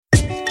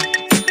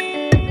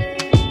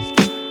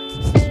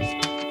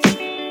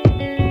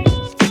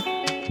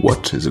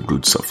What is a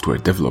good software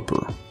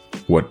developer?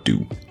 What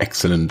do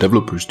excellent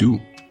developers do?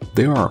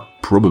 There are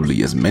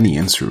probably as many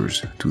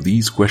answers to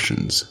these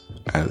questions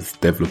as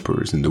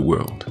developers in the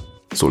world.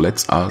 So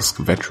let's ask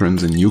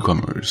veterans and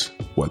newcomers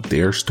what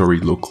their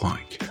story look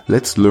like.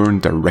 Let's learn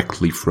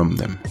directly from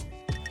them.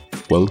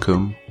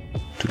 Welcome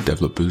to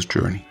Developer's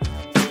Journey.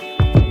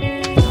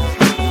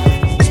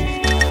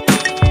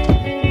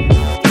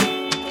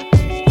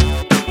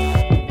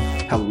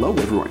 Hello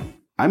everyone.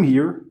 I'm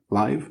here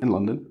live in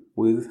London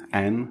with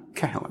Anne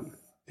Cahalan.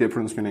 Did I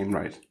pronounce your name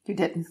right? You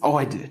did. Oh,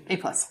 I did.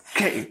 A+.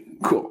 Okay,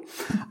 cool.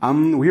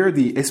 We're at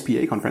the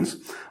SPA conference,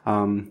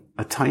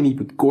 a tiny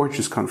but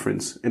gorgeous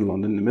conference in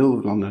London, in the middle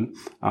of London.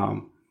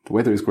 The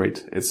weather is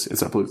great. It's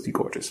absolutely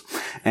gorgeous.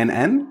 And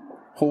Anne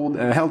held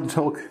a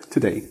talk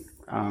today.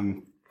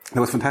 That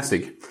was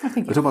fantastic. Oh,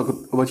 thank you.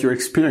 Talk about your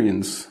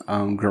experience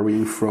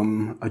growing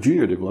from a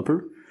junior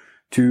developer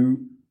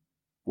to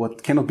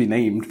what cannot be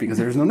named because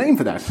there's no name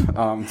for that.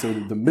 So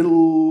the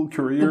middle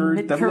career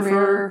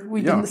developer.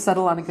 We didn't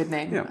settle on a good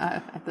name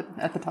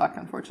at the talk,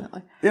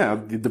 unfortunately. Yeah,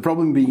 the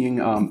problem being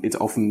it's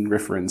often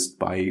referenced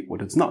by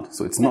what it's not.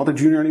 So it's not a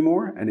junior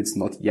anymore, and it's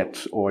not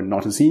yet or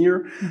not a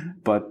senior. Mm-hmm.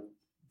 But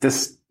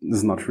this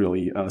is not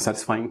really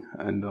satisfying,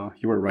 and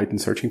you were right in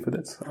searching for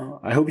that.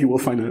 I hope you will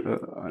find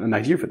an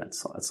idea for that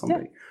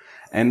someday. Yeah.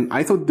 And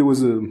I thought there was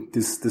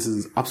this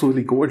is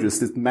absolutely gorgeous.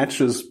 This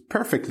matches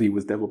perfectly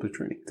with Developer's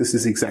Journey. This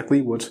is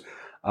exactly what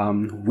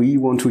we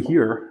want to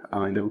hear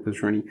in Developer's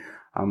Journey,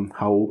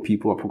 how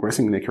people are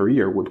progressing in their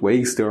career, what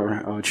ways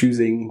they're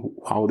choosing,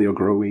 how they are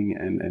growing,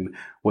 and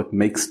what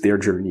makes their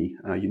journey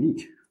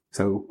unique.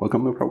 So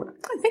welcome to the program.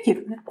 Oh, thank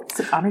you. It's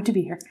an honor to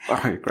be here. All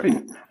right,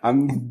 great.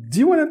 Do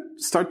you want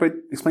to start by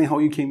explaining how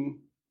you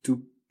came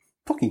to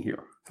talking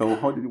here? So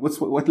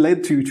what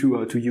led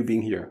to you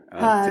being here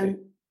today?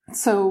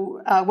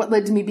 So what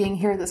led to me being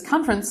here at this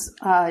conference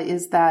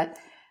is that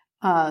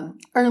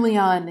early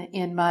on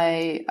in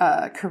my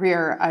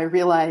career, I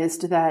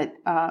realized that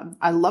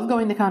I love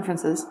going to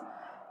conferences.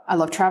 I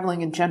love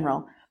traveling in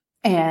general.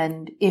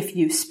 And if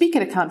you speak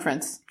at a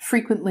conference,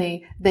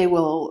 frequently they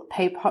will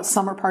pay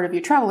some or part of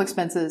your travel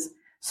expenses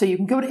so you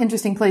can go to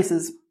interesting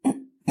places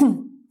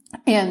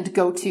and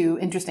go to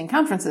interesting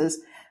conferences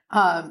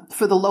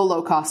for the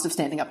low cost of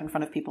standing up in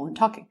front of people and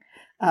talking,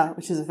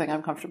 which is a thing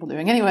I'm comfortable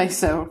doing anyway.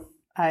 So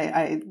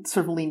I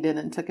sort of leaned in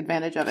and took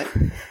advantage of it.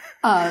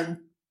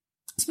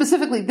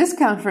 Specifically, this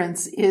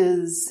conference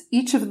is,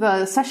 each of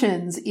the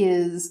sessions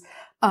is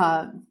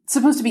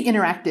supposed to be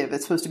interactive.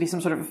 It's supposed to be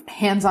some sort of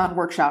hands-on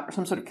workshop or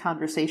some sort of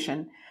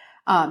conversation.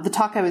 The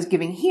talk I was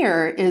giving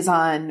here is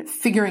on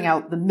figuring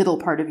out the middle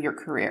part of your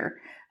career.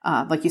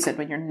 Like you said,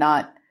 when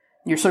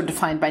you're sort of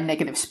defined by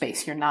negative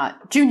space. You're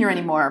not junior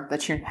anymore,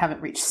 but you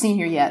haven't reached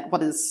senior yet.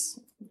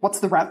 What's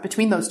the route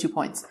between those 2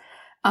 points?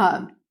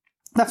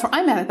 That's where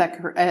I'm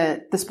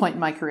at this point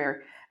in my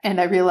career. And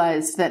I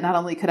realized that not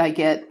only could I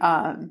get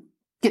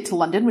to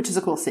London, which is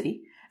a cool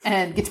city,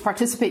 and get to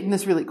participate in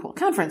this really cool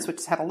conference, which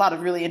has had a lot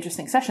of really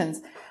interesting sessions,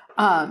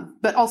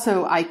 but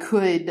also I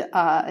could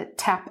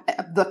tap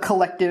the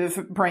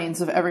collective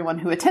brains of everyone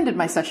who attended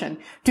my session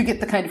to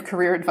get the kind of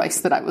career advice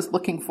that I was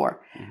looking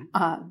for.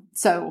 Mm-hmm.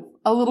 So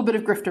a little bit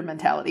of grifter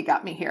mentality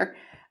got me here.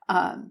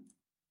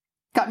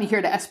 Got me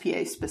here to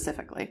SPA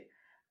specifically.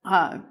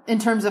 In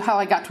terms of how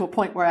I got to a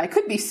point where I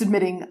could be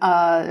submitting,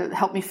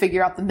 help me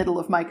figure out the middle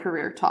of my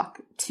career talk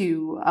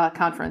to a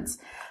conference.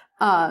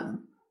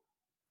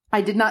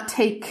 I did not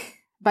take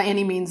by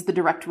any means the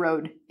direct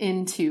road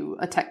into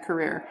a tech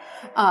career.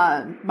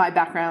 My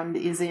background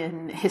is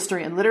in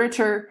history and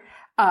literature.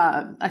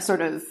 I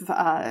sort of,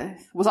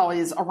 was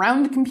always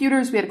around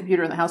computers. We had a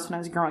computer in the house when I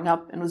was growing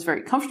up and was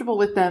very comfortable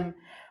with them,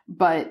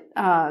 but,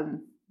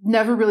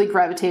 never really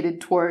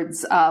gravitated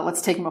towards,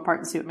 let's take them apart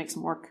and see what makes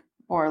them work.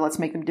 Or let's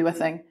make them do a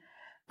thing.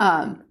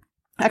 I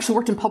actually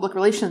worked in public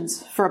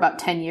relations for about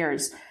 10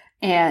 years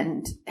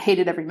and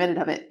hated every minute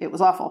of it. It was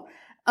awful.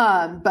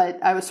 But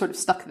I was sort of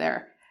stuck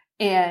there.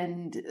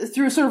 And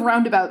through a sort of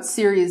roundabout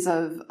series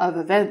of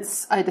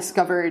events, I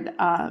discovered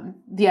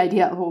the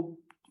idea of a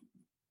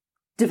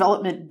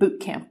development boot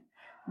camp.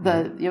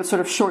 The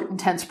sort of short,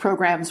 intense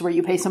programs where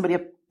you pay somebody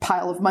a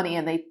pile of money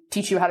and they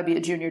teach you how to be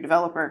a junior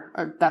developer.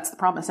 Or that's the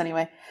promise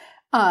anyway.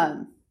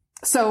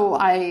 So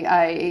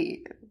I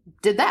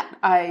did that.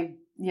 I,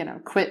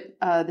 quit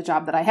the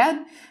job that I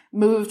had,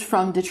 moved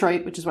from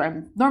Detroit, which is where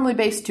I'm normally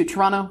based, to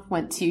Toronto,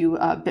 went to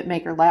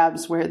Bitmaker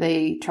Labs, where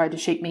they tried to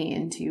shape me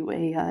into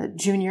a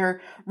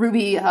junior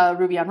Ruby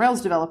on Rails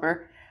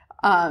developer.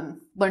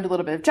 Learned a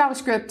little bit of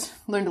JavaScript,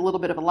 learned a little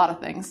bit of a lot of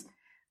things.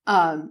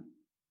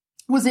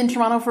 Was in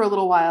Toronto for a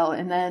little while,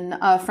 and then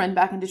a friend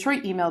back in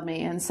Detroit emailed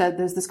me and said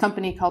there's this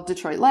company called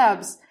Detroit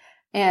Labs,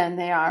 and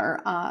they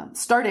are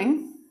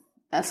starting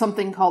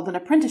something called an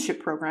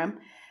apprenticeship program.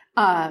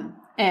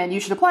 And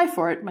you should apply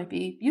for it. It might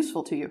be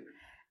useful to you.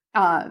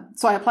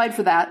 So I applied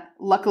for that.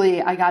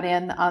 Luckily, I got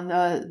in on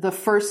the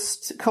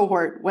first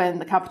cohort when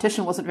the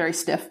competition wasn't very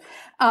stiff.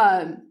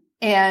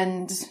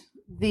 And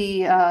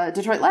the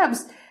Detroit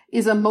Labs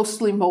is a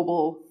mostly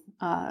mobile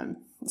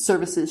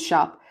services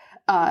shop.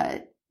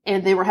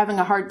 and they were having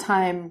a hard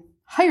time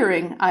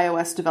hiring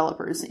iOS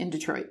developers in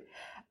Detroit.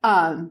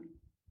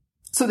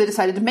 So they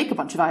decided to make a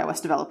bunch of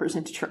iOS developers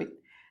in Detroit.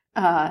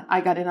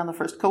 I got in on the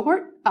first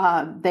cohort.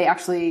 They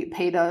actually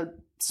paid a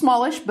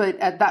smallish, but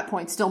at that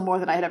point still more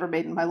than I had ever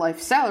made in my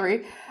life,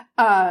 salary.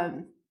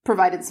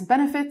 Provided some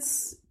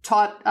benefits,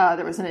 taught,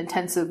 there was an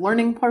intensive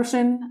learning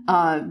portion,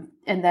 and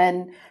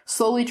then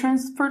slowly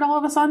transferred all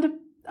of us onto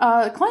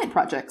client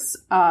projects.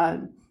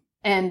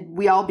 And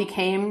we all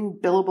became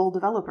billable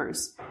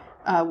developers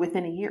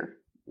within a year.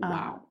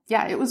 Wow.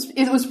 Yeah, it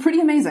was pretty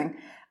amazing.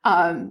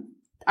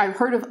 I've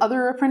heard of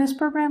other apprentice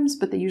programs,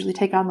 but they usually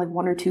take on like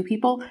 1 or 2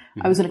 people.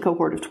 Mm-hmm. I was in a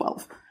cohort of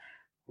 12.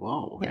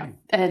 Wow. Okay. Yeah.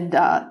 And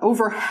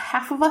over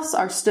half of us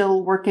are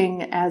still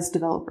working as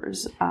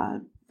developers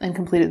and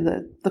completed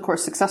the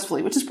course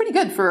successfully, which is pretty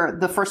good for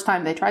the first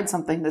time they tried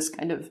something this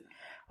kind of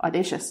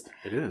audacious.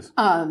 It is.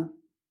 Yeah.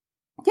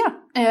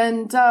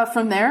 And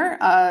from there,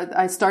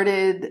 I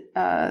started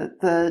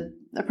the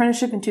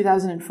apprenticeship in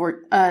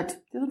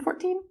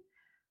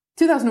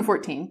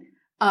 2014.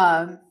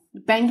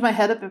 Banged my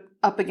head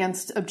up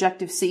against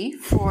Objective-C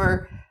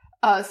for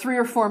 3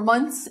 or 4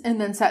 months,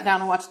 and then sat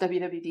down and watched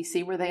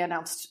WWDC, where they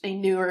announced a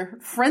newer,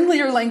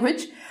 friendlier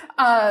language,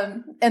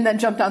 and then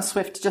jumped on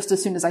Swift just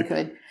as soon as I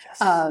could,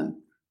 yes.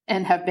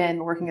 And have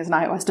been working as an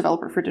iOS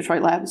developer for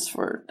Detroit Labs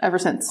ever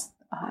since.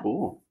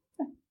 Cool.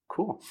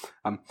 Cool.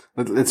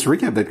 Let's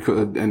recap that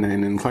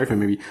and clarify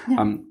maybe.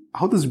 Yeah.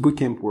 How does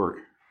bootcamp work?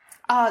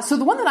 So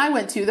the one that I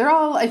went to, they're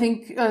all, I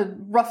think,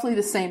 roughly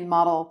the same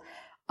model.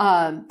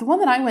 The one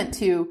that I went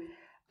to,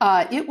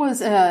 it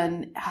was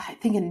I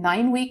think a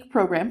 9-week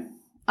program.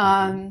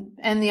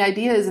 And the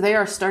idea is they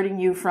are starting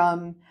you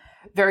from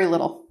very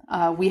little.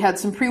 We had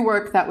some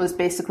pre-work that was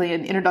basically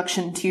an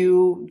introduction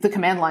to the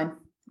command line.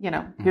 You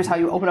know, here's how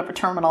you open up a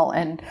terminal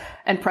and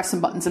press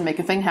some buttons and make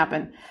a thing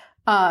happen.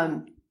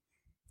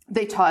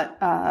 They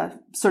taught,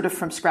 sort of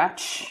from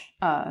scratch,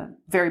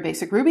 very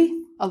basic Ruby,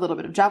 a little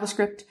bit of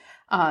JavaScript.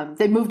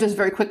 They moved us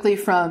very quickly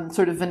from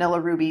sort of vanilla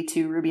Ruby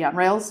to Ruby on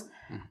Rails.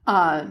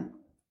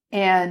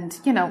 And,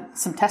 you know,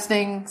 some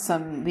testing,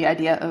 the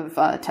idea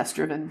of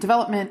test-driven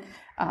development,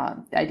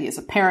 the ideas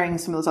of pairing,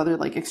 some of those other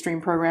like extreme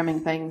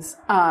programming things.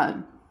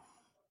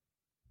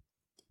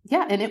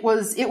 Yeah, and it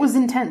was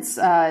intense.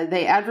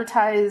 They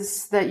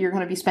advertise that you're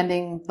going to be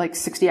spending like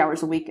 60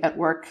 hours a week at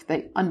work.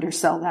 They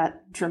undersell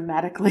that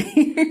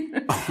dramatically.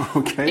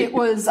 Okay. It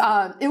was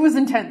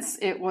intense.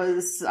 It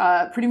was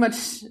pretty much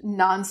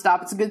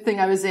nonstop. It's a good thing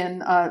I was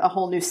in a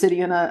whole new city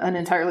in an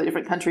entirely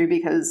different country,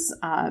 because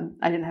I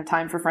didn't have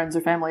time for friends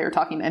or family or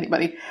talking to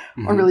anybody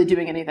or really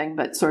doing anything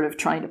but sort of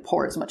trying to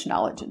pour as much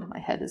knowledge into my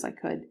head as I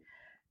could.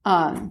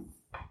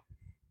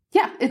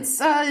 Yeah, it's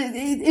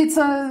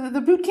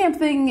the boot camp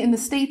thing in the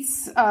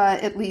States,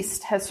 at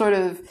least, has sort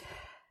of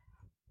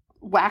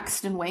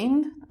waxed and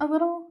waned a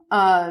little.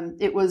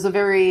 It was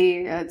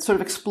sort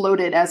of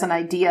exploded as an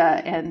idea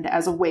and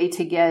as a way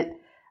to get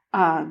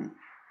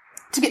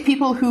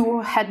people who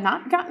had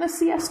not gotten a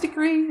CS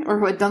degree or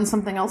who had done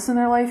something else in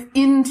their life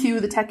into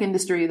the tech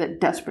industry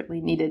that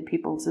desperately needed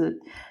people to,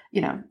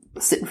 you know,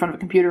 sit in front of a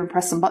computer and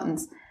press some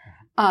buttons.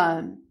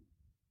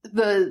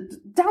 The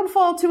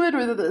downfall to it,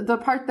 or the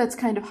part that's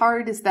kind of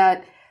hard, is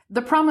that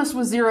the promise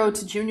was 0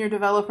 to junior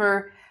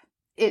developer.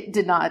 It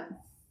did not.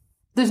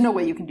 There's no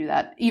way you can do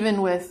that.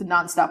 Even with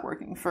nonstop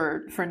working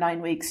for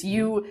 9 weeks,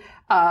 you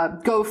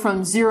go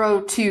from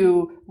 0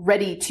 to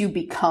ready to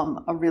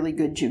become a really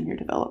good junior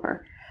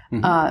developer.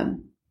 How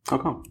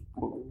come?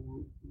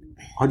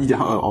 How did you,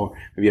 or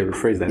maybe I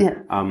rephrase that.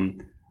 Yeah.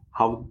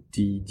 How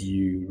did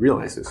you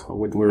realize this?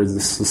 What were the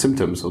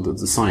symptoms or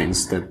the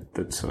signs that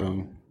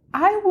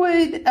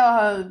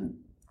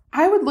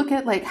I would look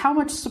at like how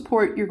much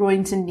support you're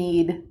going to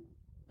need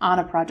on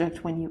a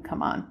project when you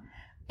come on.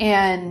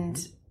 And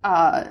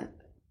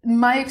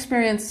my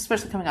experience,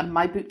 especially coming out of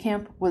my boot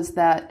camp, was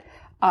that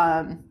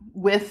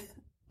with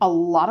a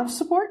lot of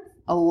support,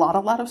 a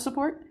lot of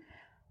support,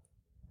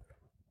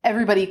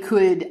 everybody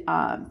could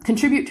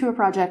contribute to a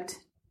project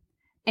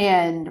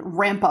and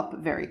ramp up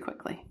very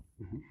quickly.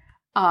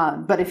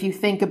 But if you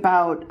think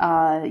about,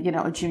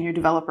 a junior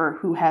developer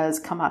who has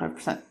come out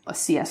of a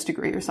CS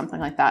degree or something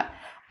like that,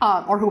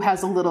 or who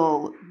has a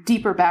little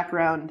deeper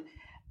background,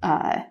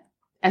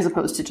 as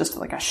opposed to just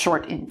like a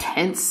short,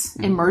 intense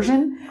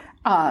immersion,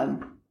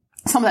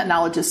 some of that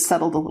knowledge is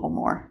settled a little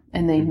more,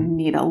 and they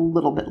need a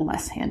little bit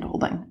less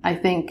handholding. I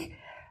think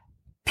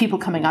people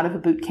coming out of a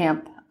boot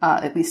camp,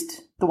 at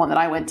least the one that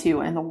I went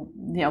to, and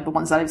the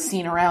ones that I've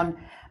seen around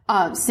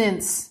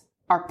since,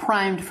 are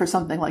primed for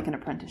something like an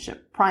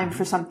apprenticeship, primed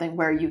for something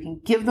where you can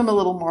give them a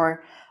little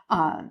more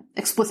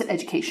explicit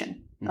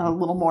education, a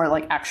little more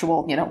like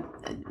actual,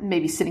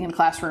 maybe sitting in a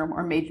classroom,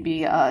 or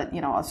maybe,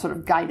 a sort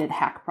of guided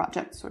hack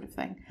project sort of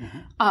thing.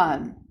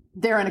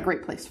 They're in a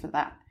great place for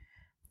that,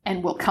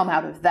 and will come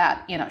out of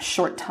that in a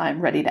short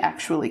time ready to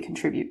actually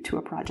contribute to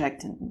a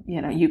project. And,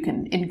 you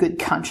can in good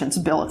conscience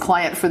bill a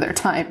client for their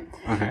time.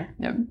 Okay.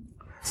 Yep.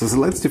 So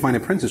let's define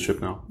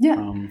apprenticeship now.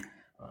 Yeah.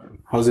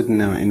 How's it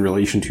in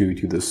relation to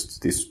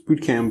this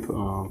boot camp?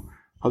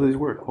 How did it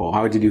work? Or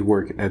how did it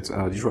work at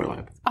Detroit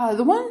Lab?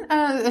 The one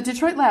at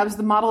Detroit Labs,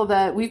 the model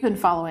that we've been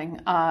following,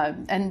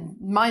 and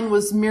mine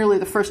was merely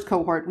the first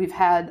cohort. We've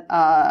had,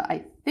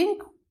 I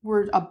think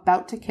we're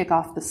about to kick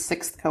off the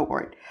 6th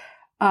cohort.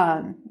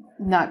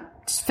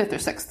 Not 5th or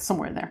 6th,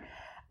 somewhere in there.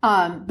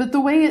 But the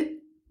way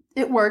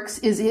it works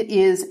is it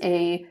is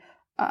a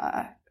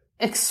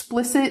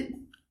explicit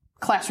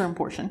classroom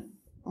portion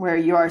where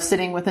you are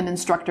sitting with an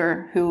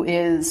instructor who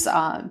is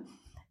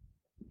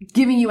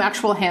giving you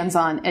actual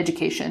hands-on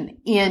education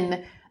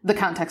in the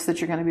context that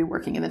you're going to be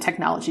working in, the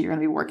technology you're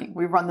going to be working.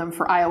 We've run them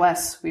for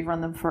iOS. We've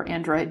run them for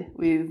Android.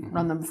 We've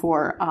run them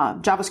for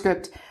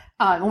JavaScript.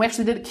 And we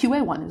actually did a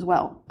QA one as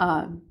well.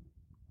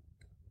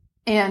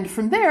 And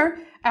from there,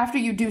 after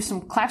you do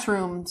some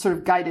classroom sort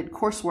of guided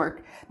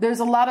coursework, there's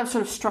a lot of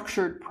sort of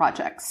structured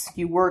projects.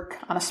 You work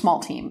on a small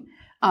team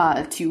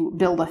to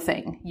build a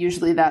thing.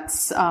 Usually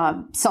that's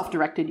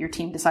self-directed. Your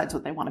team decides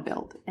what they want to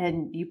build,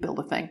 and you build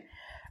a thing.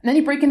 And then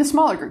you break into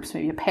smaller groups.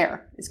 Maybe a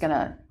pair is going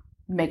to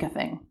make a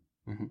thing,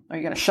 or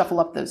you're going to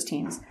shuffle up those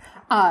teams.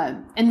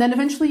 And then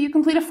eventually you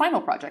complete a final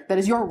project that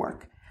is your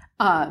work.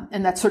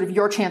 And that's sort of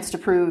your chance to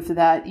prove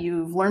that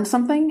you've learned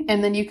something,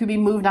 and then you could be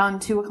moved on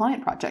to a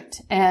client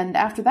project. And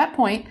after that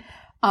point,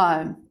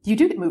 you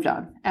do get moved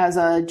on as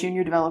a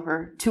junior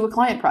developer to a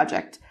client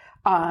project.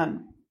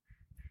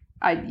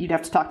 You'd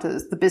have to talk to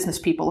the business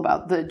people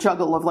about the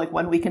juggle of like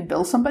when we can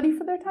bill somebody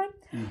for their time.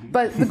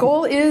 But the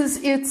goal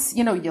is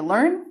you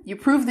learn, you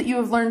prove that you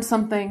have learned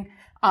something.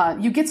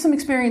 You get some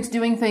experience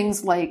doing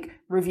things like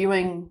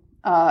reviewing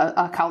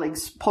a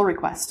colleague's pull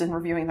request and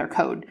reviewing their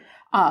code,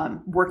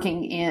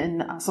 working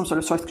in some sort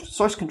of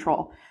source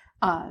control.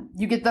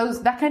 You get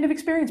that kind of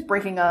experience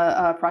breaking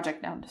a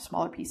project down to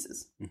smaller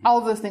pieces. All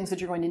of those things that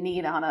you're going to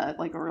need on a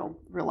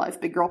real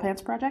life big girl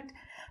pants project.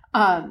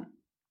 And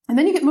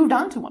then you get moved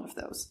on to one of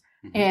those.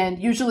 And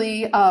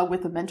usually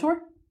with a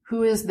mentor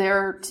who is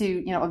there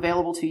to,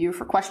 available to you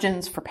for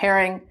questions, for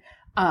pairing.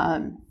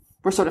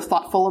 We're sort of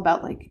thoughtful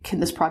about like, can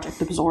this project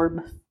absorb,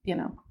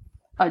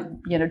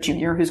 a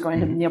junior who's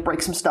going to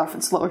break some stuff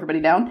and slow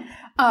everybody down.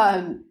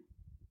 And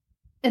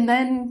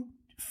then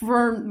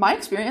for my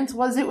experience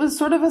it was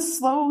sort of a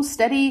slow,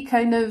 steady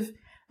kind of,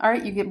 all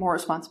right, you get more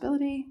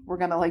responsibility. We're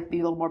going to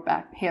be a little more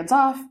hands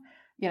off.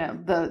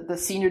 The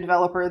senior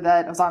developer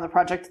that was on the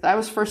project that I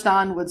was first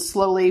on would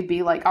slowly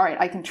be like, all right,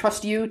 I can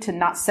trust you to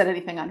not set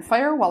anything on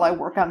fire while I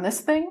work on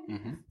this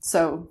thing.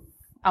 So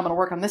I'm going to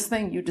work on this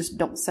thing. You just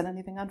don't set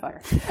anything on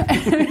fire.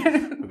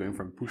 We're going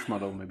from push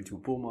model maybe to a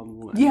pull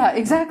model. Yeah,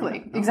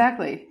 exactly.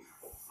 Exactly.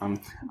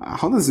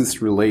 How does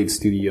this relate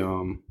to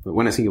the,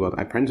 when I think about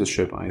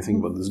apprenticeship, I think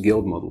about this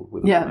guild model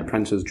with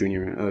apprentice,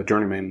 junior,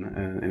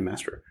 journeyman, and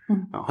master.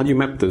 How do you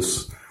map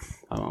this?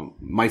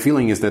 My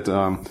feeling is that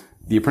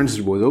the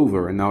apprenticeship was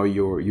over, and now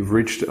you've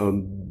reached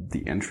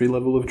the entry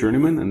level of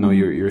journeyman, and now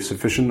you're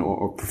sufficient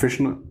or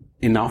proficient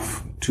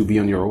enough to be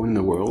on your own in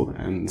the world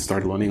and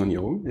start learning on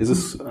your own. Is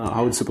this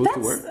how it's supposed to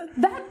work?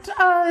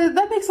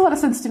 That makes a lot of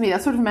sense to me.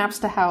 That sort of maps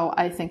to how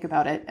I think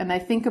about it, and I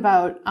think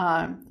about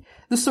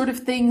the sort of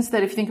things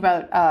that if you think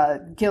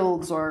about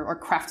guilds or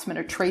craftsmen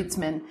or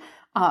tradesmen,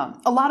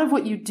 a lot of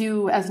what you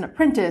do as an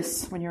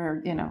apprentice when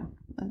you're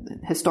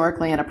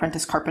historically an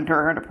apprentice carpenter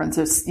or an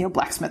apprentice,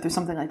 blacksmith or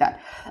something like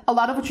that. A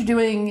lot of what you're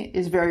doing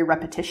is very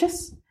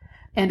repetitious,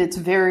 and it's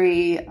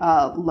very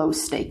low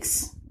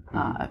stakes.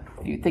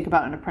 If you think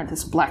about an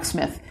apprentice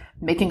blacksmith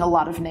making a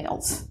lot of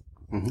nails,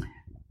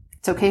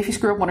 it's okay if you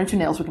screw up 1 or 2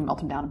 nails. We can melt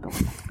them down and build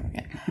them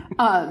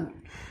again.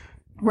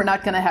 We're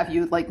not going to have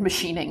you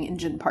machining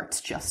engine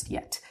parts just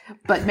yet.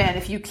 But man,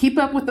 if you keep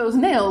up with those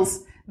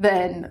nails,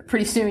 then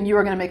pretty soon you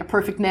are going to make a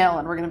perfect nail,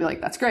 and we're going to be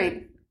like, that's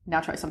great. Now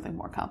try something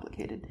more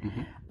complicated.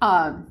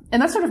 And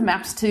that sort of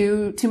maps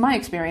to my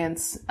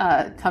experience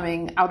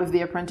coming out of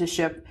the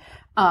apprenticeship.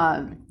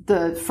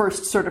 The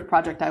first sort of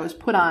project I was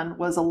put on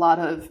was a lot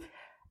of,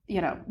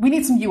 we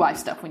need some UI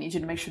stuff. We need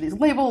you to make sure these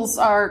labels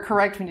are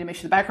correct. We need to make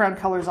sure the background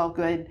color is all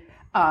good.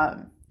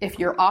 If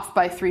you're off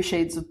by 3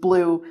 shades of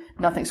blue,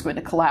 nothing's going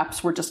to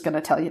collapse. We're just going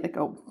to tell you to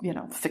go,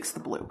 fix the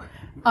blue.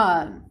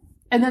 And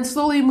then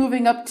slowly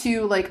moving up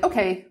to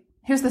okay,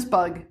 here's this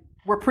bug.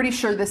 We're pretty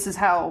sure this is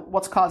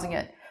what's causing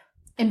it.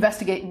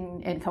 Investigate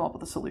and come up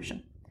with a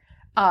solution.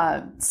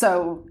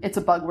 So it's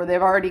a bug where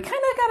they've already kind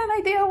of got an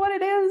idea what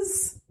it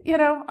is.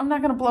 I'm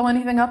not going to blow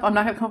anything up. I'm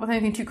not going to come up with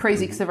anything too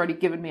crazy because they've already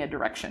given me a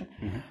direction.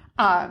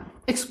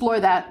 Explore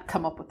that,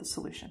 come up with the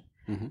solution.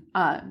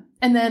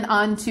 And then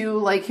on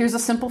to here's a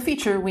simple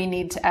feature. We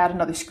need to add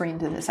another screen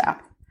to this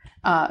app.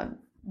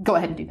 Go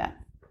ahead and do that.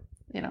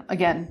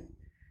 Again,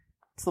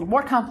 it's a little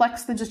more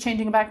complex than just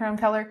changing a background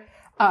color,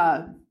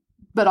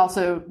 but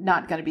also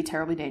not going to be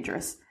terribly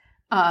dangerous.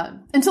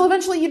 Until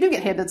eventually you do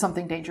get handed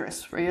something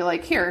dangerous where you're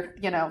like, here,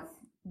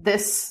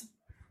 this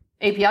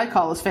API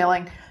call is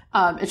failing.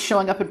 It's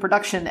showing up in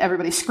production.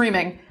 Everybody's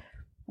screaming.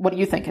 What do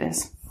you think it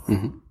is?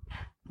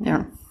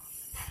 Yeah.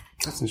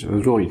 That's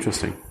really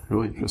interesting.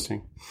 Really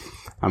interesting.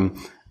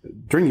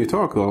 During your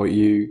talk, though,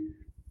 you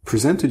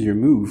presented your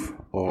move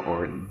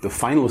or the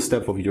final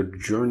step of your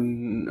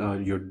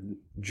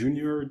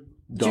junior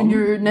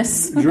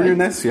juniorness.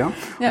 Juniorness, yeah.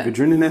 Yeah. The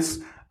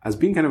juniorness as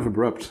being kind of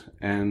abrupt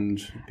and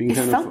being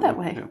kind felt of that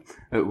way.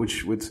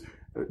 which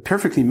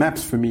perfectly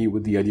maps for me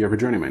with the idea of a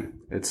journeyman.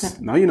 It's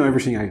now you know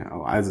everything.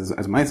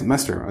 As my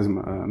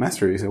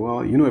master, you say,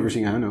 well, you know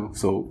everything I know,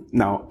 so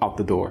now out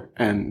the door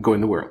and go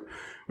in the world,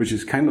 which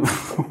is kind of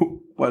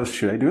what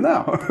should I do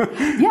now?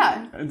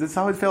 Yeah, and that's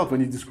how it felt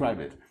when you describe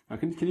it.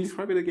 Can you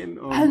describe it again?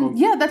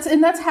 Yeah,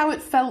 that's how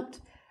it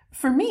felt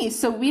for me.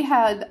 So we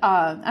had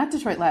at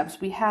Detroit Labs,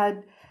 we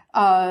had.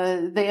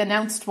 They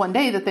announced one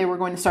day that they were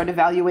going to start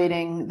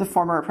evaluating the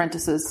former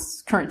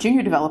apprentices, current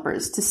junior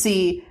developers, to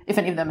see if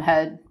any of them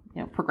had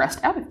progressed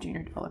out of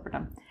junior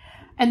developerdom.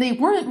 And they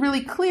weren't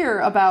really clear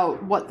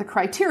about what the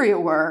criteria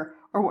were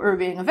or what we were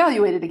being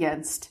evaluated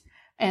against.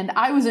 And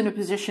I was in a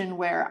position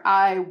where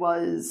I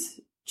was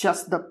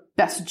just the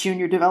best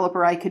junior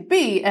developer I could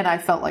be. And I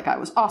felt like I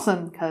was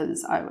awesome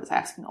because I was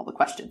asking all the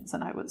questions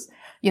and I was,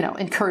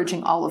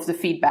 encouraging all of the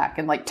feedback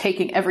and like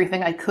taking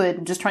everything I could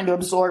and just trying to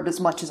absorb as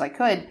much as I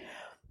could.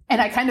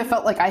 And I kind of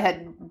felt like I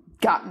had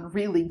gotten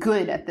really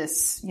good at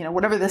this,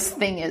 whatever this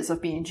thing is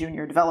of being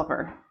junior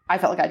developer. I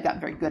felt like I'd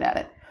gotten very good at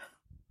it.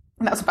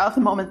 And that was about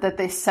the moment that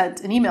they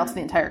sent an email to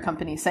the entire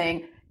company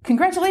saying,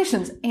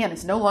 congratulations, Anne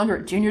is no longer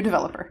a junior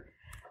developer.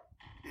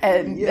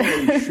 And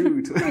yay,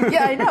 shoot.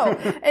 Yeah, I know.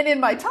 And in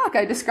my talk,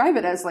 I describe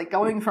it as like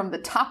going from the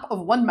top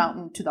of one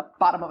mountain to the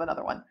bottom of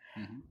another one.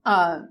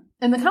 Mm-hmm.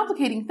 And the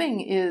complicating thing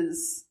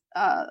is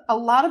a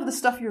lot of the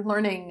stuff you're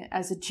learning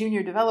as a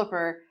junior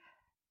developer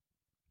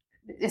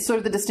is sort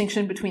of the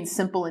distinction between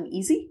simple and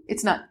easy.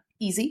 It's not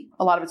easy.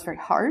 A lot of it's very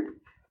hard.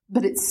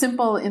 But it's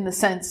simple in the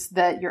sense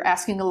that you're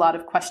asking a lot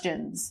of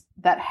questions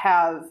that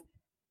have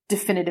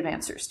definitive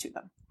answers to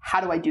them.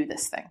 How do I do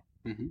this thing?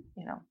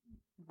 Mm-hmm.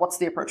 What's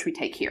the approach we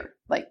take here?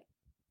 Like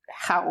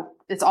how,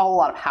 it's all a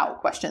lot of how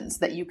questions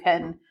that you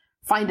can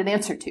find an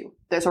answer to.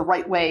 There's a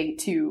right way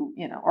to,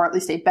 or at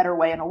least a better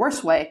way and a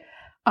worse way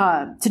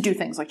to do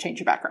things like change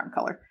your background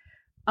color.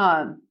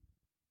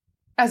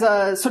 As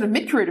a sort of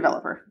mid-career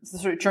developer, as a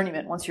sort of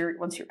journeyman, once you're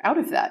out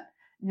of that,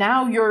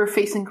 now you're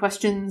facing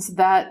questions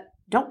that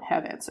don't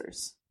have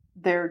answers.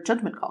 They're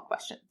judgment call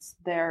questions.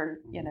 They're,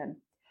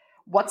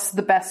 what's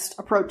the best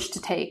approach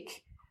to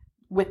take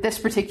with this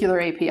particular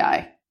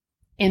API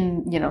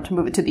to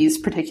move it to these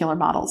particular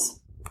models?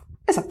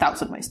 There's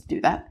 1,000 ways to do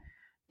that.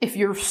 If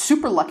you're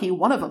super lucky,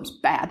 one of them's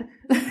bad.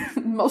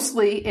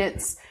 Mostly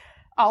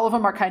all of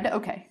them are kind of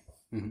okay.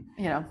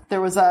 Mm-hmm.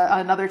 There was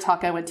another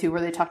talk I went to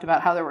where they talked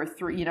about how there were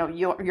three,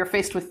 you're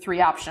faced with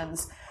three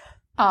options.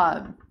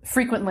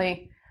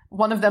 Frequently,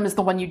 one of them is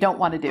the one you don't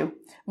want to do.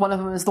 One of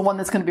them is the one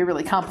that's going to be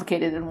really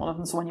complicated, and one of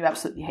them is the one you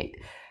absolutely hate.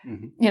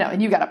 Mm-hmm.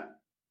 And you got to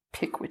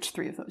pick which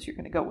three of those you're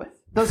going to go with.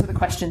 Those are the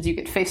questions you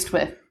get faced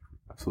with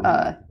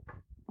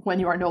when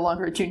you are no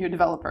longer a junior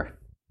developer.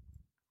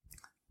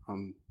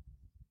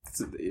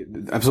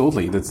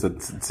 Absolutely,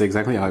 that's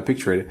exactly how I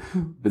picture it.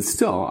 But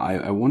still,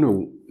 I wonder,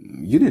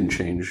 you didn't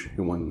change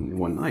in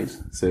one night.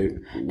 So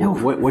no.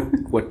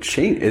 What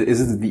changed?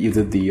 Is it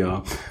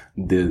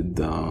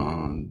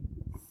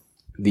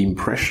the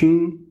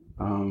impression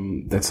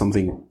that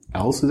something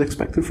else is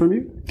expected from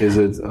you? Is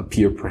it a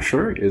peer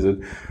pressure?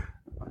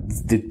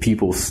 Did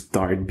people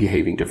start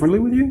behaving differently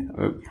with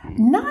you?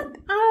 Not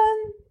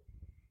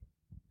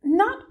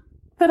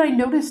that I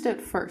noticed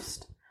at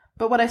first,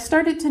 but what I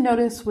started to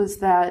notice was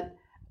that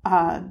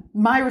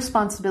my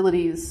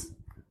responsibilities,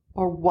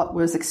 or what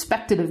was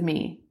expected of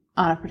me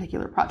on a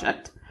particular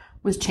project,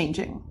 was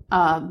changing.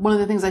 One of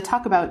the things I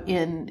talk about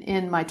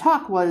in my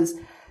talk was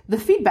the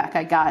feedback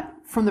I got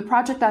from the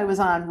project I was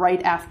on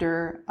right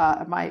after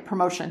my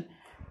promotion.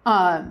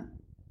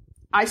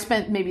 I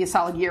spent maybe a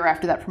solid year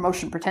after that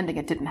promotion pretending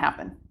it didn't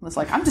happen. I was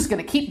like, I'm just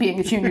going to keep being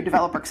a junior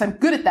developer because I'm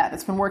good at that.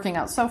 It's been working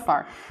out so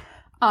far.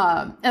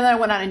 And then I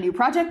went on a new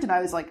project and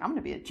I was like, I'm going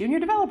to be a junior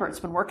developer. It's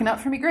been working out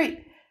for me great.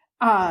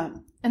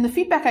 And the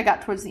feedback I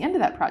got towards the end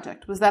of that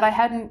project was that I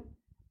hadn't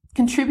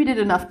contributed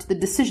enough to the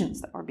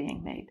decisions that were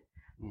being made.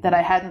 That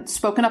I hadn't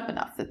spoken up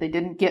enough, that they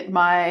didn't get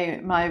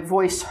my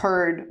voice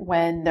heard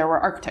when there were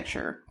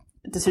architecture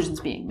decisions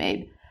being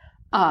made.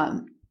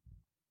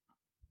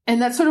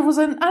 And that sort of was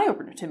an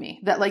eye-opener to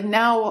me, that like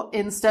now,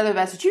 instead of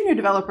as a junior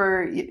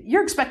developer,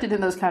 you're expected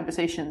in those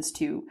conversations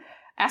to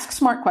ask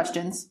smart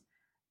questions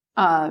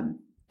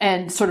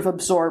and sort of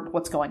absorb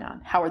what's going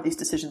on. How are these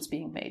decisions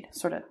being made?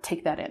 Sort of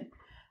take that in.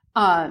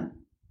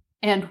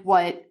 And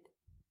what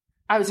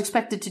I was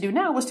expected to do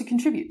now was to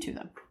contribute to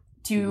them,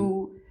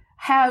 to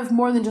have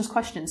more than just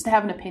questions, to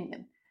have an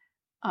opinion.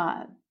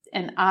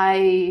 And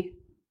I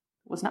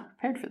was not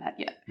prepared for that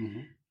yet.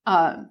 Mm-hmm.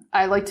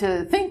 I like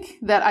to think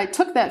that I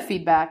took that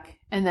feedback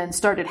and then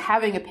started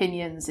having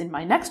opinions in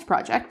my next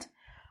project,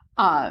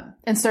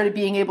 and started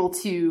being able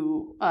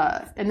to,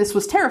 and this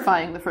was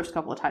terrifying the first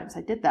couple of times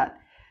I did that,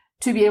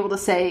 to be able to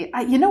say,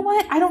 you know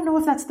what, I don't know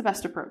if that's the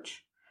best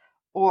approach.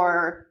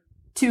 Or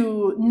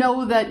to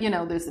know that,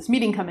 there's this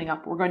meeting coming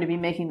up, we're going to be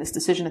making this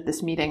decision at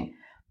this meeting.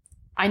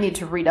 I need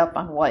to read up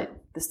on what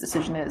this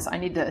decision is. I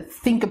need to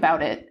think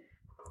about it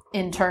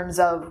in terms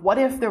of, what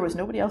if there was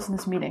nobody else in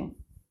this meeting?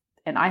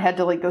 And I had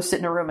to like go sit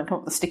in a room and come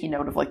up with a sticky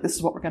note of like, this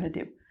is what we're going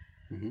to do.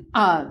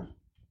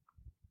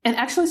 And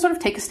actually sort of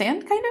take a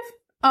stand kind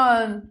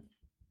of.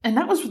 And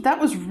that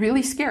was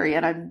really scary.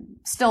 And I'm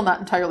still not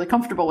entirely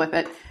comfortable with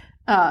it.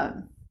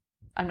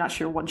 I'm not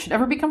sure one should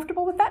ever be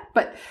comfortable with that,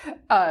 but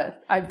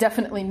I'm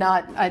definitely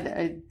not.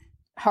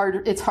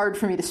 It's hard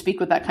for me to speak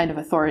with that kind of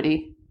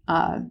authority,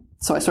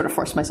 so I sort of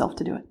forced myself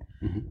to do it.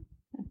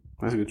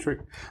 That's a good trick.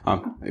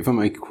 If I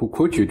might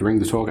quote you during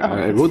the talk,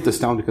 I wrote this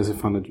down because I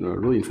found it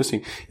really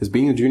interesting. Is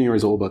being a junior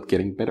is all about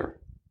getting better,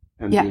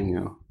 and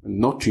being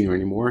not junior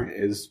anymore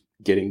is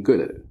getting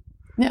good at it.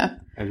 Yeah,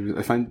 and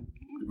I find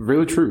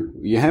really true.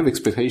 You have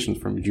expectations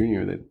from a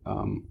junior that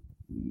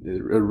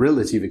a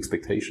relative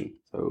expectation.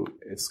 So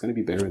it's going to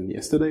be better than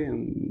yesterday,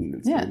 and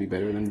it's going to be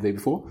better than the day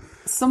before.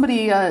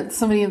 Somebody, one of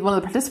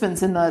the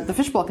participants in the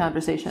fishbowl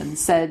conversation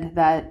said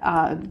that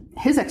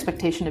his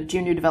expectation of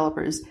junior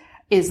developers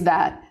is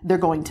that they're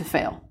going to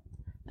fail,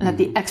 and that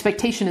the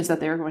expectation is that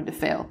they are going to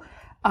fail.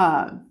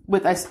 I'm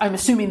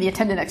assuming the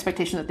attendant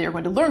expectation that they are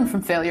going to learn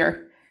from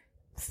failure,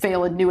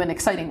 fail in new and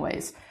exciting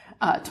ways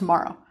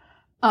tomorrow.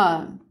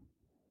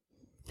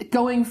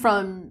 Going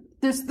from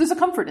there's a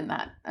comfort in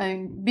that.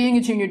 Being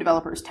a junior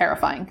developer is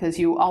terrifying because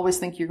you always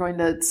think you're going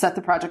to set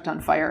the project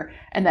on fire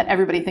and that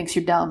everybody thinks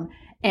you're dumb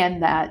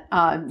and that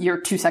you're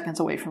 2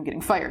 seconds away from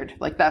getting fired.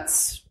 Like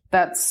that's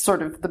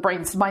sort of the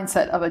brain's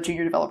mindset of a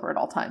junior developer at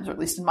all times, or at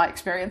least in my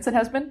experience it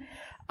has been.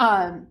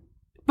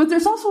 But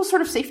there's also a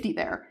sort of safety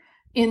there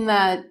in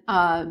that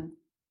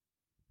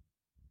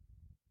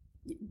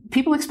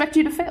people expect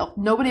you to fail.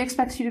 Nobody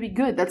expects you to be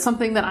good. That's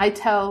something that I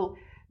tell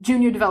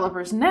junior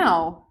developers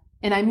now,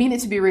 and I mean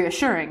it to be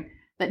reassuring,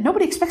 that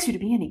nobody expects you to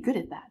be any good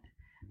at that.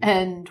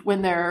 And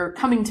when they're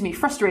coming to me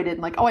frustrated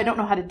and like, oh, I don't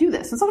know how to do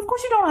this. And so, of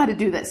course you don't know how to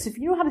do this. If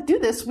you know how to do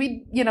this,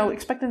 we,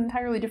 expect an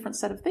entirely different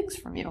set of things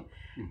from you.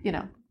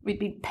 We'd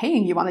be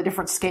paying you on a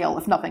different scale,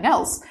 if nothing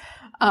else.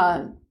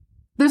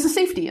 There's a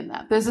safety in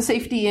that. There's a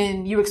safety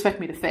in you expect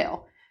me to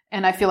fail.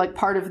 And I feel like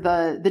part of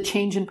the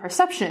change in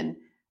perception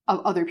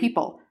of other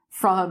people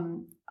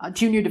from a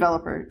junior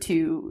developer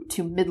to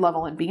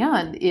mid-level and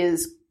beyond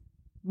is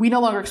we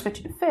no longer expect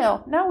you to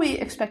fail. Now we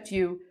expect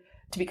you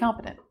to be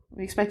competent.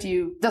 We expect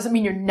you, doesn't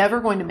mean you're never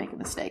going to make a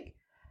mistake,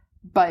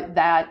 but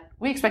that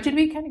we expect you to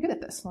be kind of good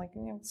at this. Like,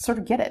 sort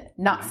of get it,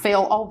 not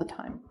fail all the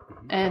time.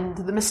 And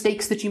the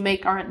mistakes that you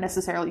make aren't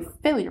necessarily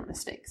failure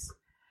mistakes.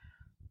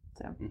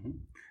 So.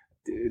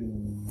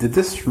 Did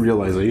this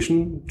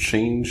realization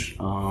change,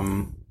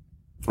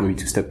 maybe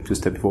two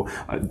step before,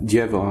 do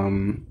you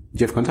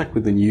have contact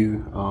with the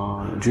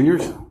new,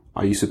 juniors?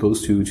 Are you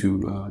supposed to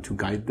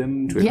guide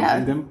them, to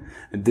accompany them?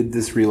 And did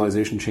this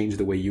realization change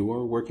the way you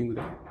are working with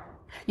them?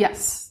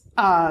 Yes.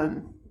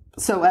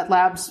 So at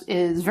Labs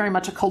is very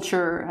much a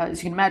culture, as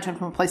you can imagine,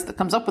 from a place that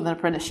comes up with an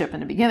apprenticeship in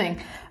the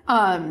beginning.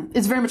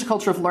 It's very much a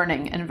culture of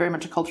learning and very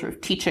much a culture of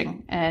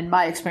teaching. And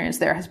my experience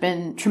there has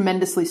been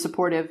tremendously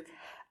supportive.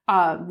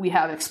 We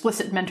have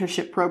explicit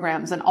mentorship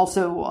programs and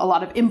also a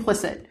lot of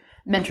implicit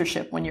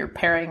mentorship when you're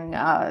pairing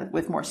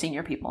with more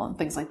senior people and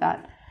things like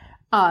that.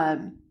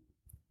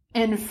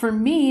 And for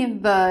me,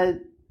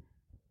 the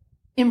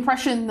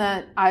impression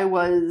that I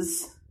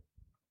was,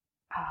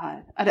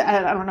 I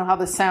don't know how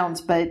this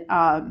sounds, but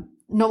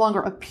no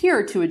longer a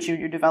peer to a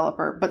junior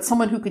developer, but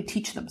someone who could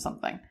teach them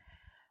something.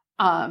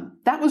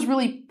 That was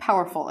really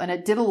powerful, and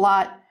it did a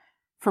lot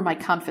for my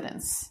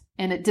confidence,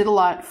 and it did a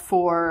lot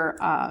for,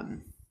 I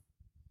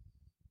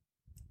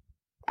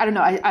don't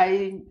know,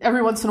 I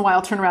every once in a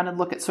while turn around and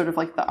look at sort of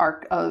like the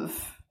arc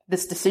of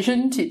this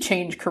decision to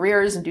change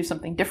careers and do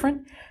something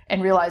different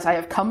and realize I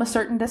have come a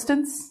certain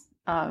distance.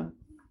 I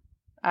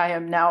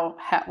am now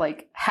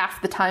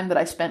half the time that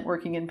I spent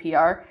working in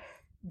PR.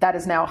 That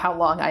is now how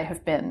long I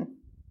have been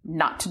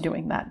not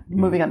doing that,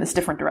 moving on this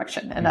different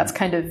direction. And that's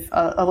kind of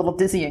a little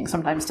dizzying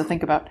sometimes to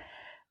think about.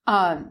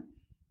 And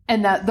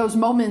that those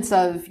moments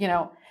of,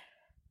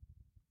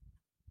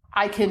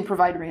 I can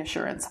provide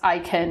reassurance. I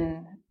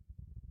can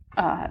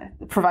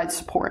provide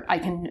support. I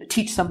can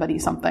teach somebody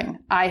something.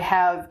 I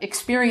have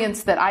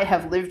experience that I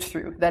have lived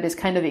through that is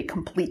kind of a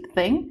complete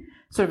thing,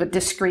 sort of a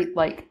discrete,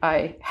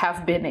 I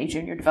have been a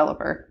junior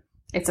developer.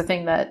 It's a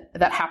thing that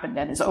happened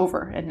and is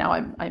over, and now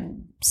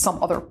I'm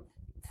some other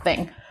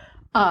thing.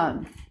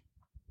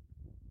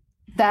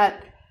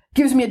 That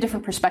gives me a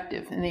different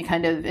perspective and the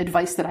kind of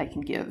advice that I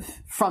can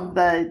give from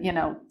the,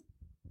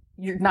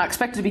 you're not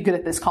expected to be good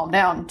at this, calm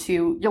down,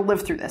 to you'll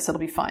live through this, it'll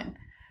be fine.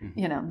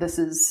 This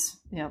is,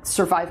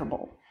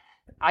 survivable.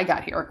 I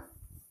got here.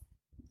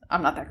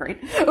 I'm not that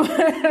great.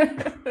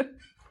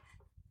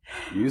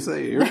 You're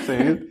saying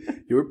it.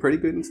 You were pretty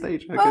good on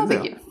stage.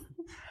 Thank you.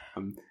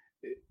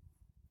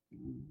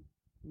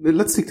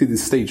 Let's stick to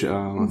this stage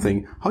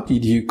thing. How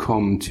did you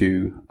come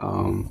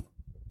to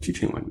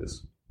teaching like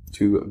this?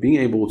 To being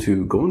able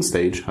to go on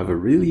stage, have a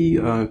really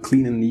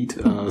clean and neat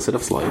set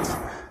of slides,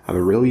 have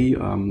a really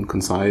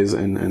concise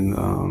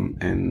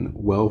and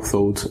well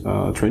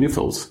thought train of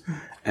thoughts,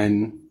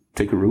 and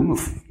take a room of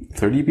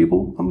 30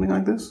 people, something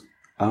like this,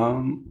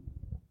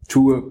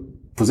 to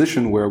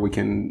position where we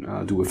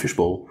can do a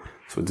fishbowl.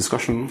 So a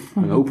discussion,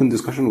 an open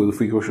discussion with the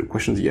 3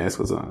 questions he asked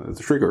as a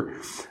trigger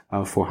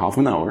for half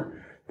an hour.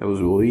 That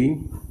was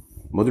really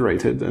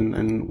moderated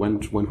and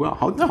went well.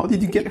 How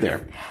did you get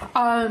there?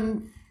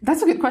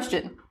 That's a good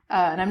question.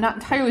 And I'm not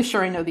entirely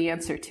sure I know the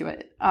answer to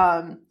it.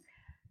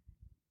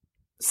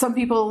 Some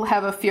people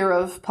have a fear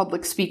of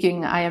public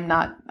speaking.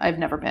 I've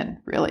never been,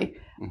 really.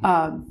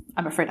 I'm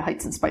afraid of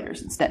heights and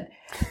spiders instead.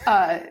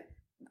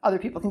 Other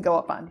people can go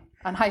up on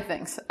high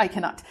things. I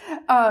cannot.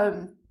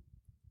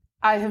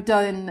 I have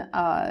done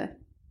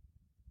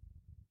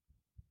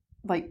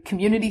like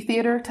community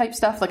theater type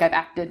stuff. Like I've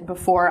acted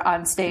before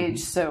on stage.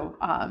 So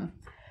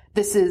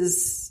this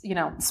is,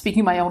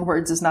 speaking my own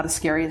words is not as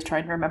scary as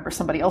trying to remember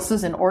somebody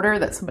else's in order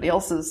that somebody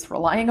else is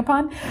relying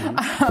upon.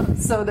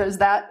 So there's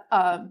that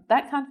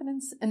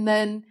confidence. And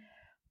then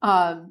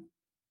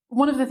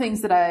one of the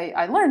things that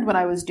I learned when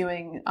I was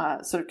doing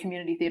sort of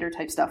community theater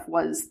type stuff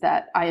was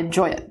that I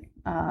enjoy it.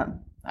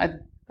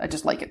 I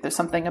just like it. There's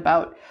something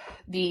about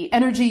the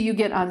energy you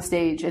get on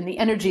stage and the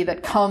energy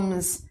that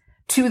comes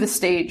to the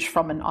stage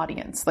from an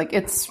audience. Like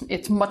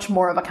it's much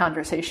more of a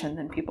conversation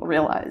than people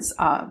realize.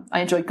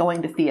 I enjoy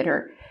going to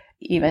theater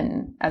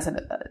even as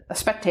a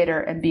spectator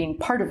and being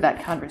part of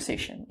that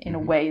conversation in a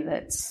way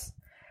that's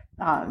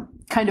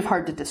kind of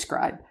hard to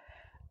describe.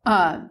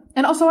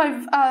 And also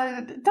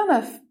I've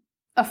done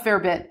a fair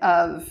bit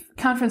of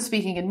conference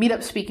speaking and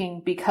meetup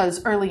speaking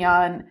because early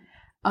on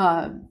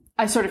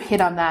I sort of hit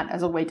on that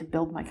as a way to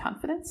build my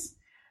confidence.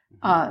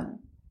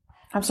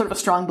 I'm sort of a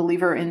strong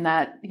believer in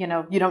that, you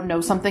don't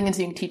know something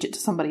until you can teach it to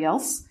somebody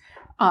else.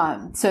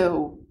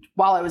 So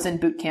while I was in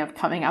boot camp,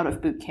 coming out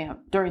of boot camp,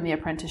 during the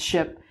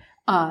apprenticeship,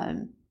 I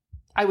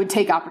would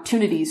take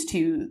opportunities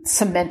to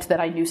cement that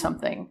I knew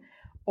something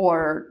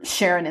or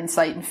share an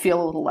insight and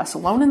feel a little less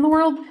alone in the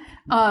world,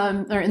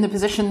 or in the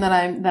position that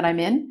I'm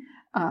in,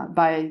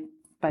 by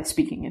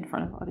speaking in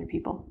front of other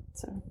people.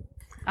 So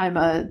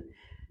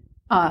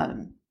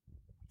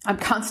I'm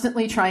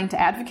constantly trying to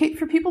advocate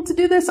for people to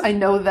do this. I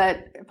know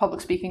that public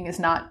speaking is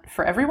not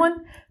for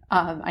everyone.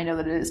 I know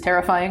that it is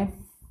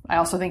terrifying. I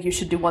also think you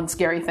should do one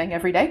scary thing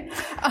every day.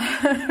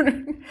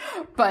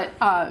 But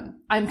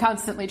I'm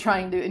constantly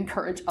trying to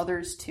encourage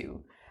others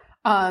to.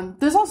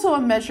 There's also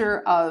a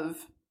measure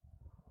of,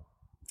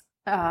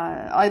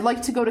 I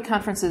like to go to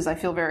conferences. I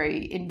feel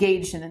very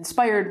engaged and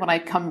inspired when I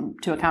come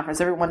to a conference.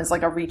 Everyone is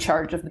like a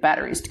recharge of the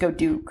batteries to go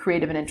do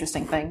creative and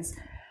interesting things.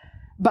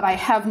 But I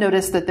have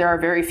noticed that there are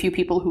very few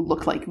people who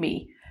look like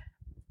me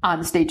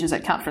on stages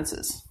at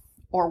conferences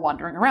or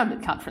wandering around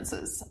at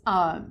conferences.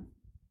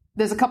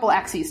 There's a couple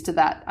axes to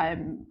that.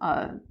 I'm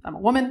a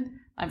woman.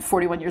 I'm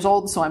 41 years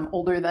old, so I'm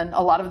older than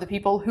a lot of the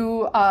people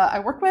who I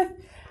work with.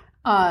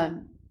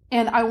 And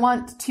I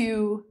want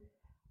to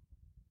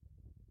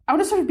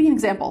sort of be an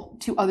example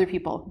to other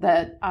people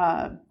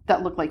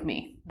that look like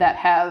me, that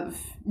have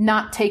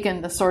not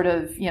taken the sort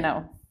of,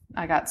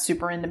 I got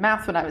super into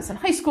math when I was in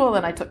high school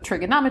and I took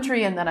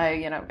trigonometry and then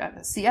I, got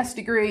a CS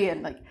degree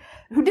and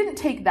who didn't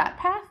take that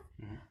path,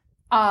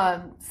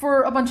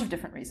 for a bunch of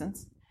different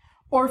reasons.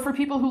 Or for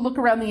people who look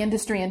around the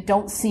industry and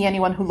don't see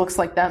anyone who looks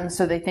like them,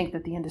 so they think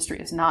that the industry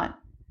is not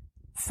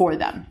for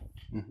them.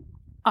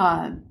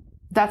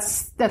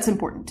 That's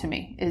important to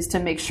me, is to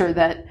make sure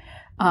that,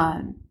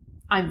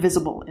 I'm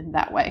visible in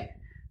that way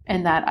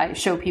and that I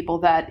show people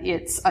that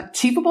it's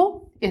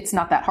achievable. It's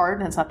not that hard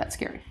and it's not that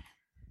scary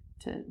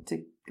to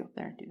go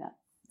there and do that.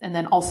 And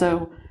then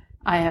also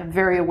I am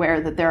very aware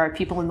that there are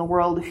people in the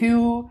world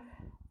who,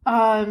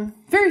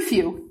 very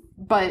few,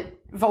 but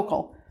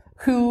vocal,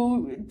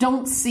 who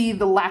don't see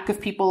the lack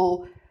of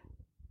people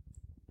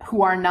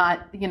who are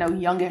not,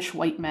 youngish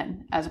white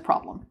men as a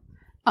problem.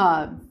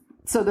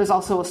 So there's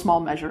also a small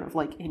measure of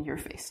in your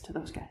face to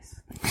those guys.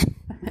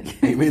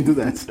 Amen to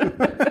that.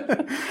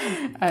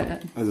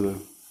 As a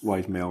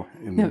white male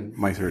in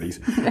my 30s.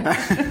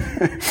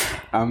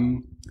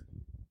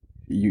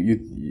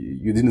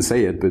 You didn't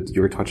say it, but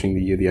you're touching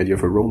the idea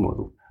of a role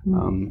model.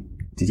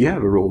 Did you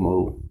have a role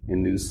model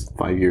in these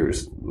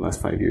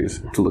last 5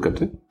 years to look up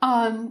to?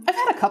 I've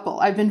had a couple.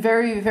 I've been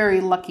very, very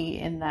lucky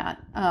in that.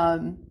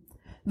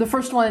 The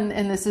first one,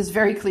 and this is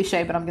very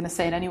cliche, but I'm going to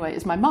say it anyway,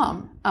 is my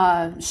mom.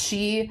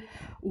 She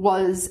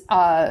was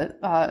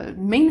a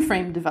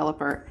mainframe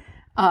developer.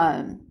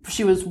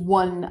 She was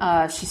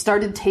she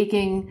started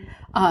taking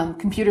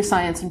computer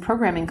science and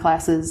programming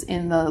classes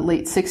in the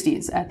late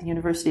 60s at the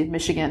University of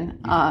Michigan.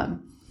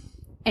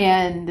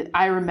 And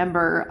I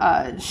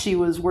remember she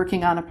was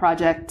working on a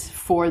project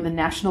for the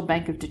National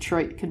Bank of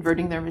Detroit,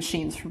 converting their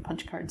machines from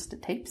punch cards to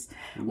tapes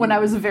when I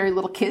was a very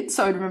little kid.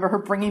 So I remember her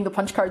bringing the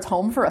punch cards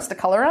home for us to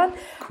color on.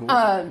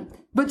 Cool.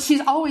 But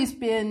she's always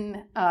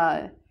been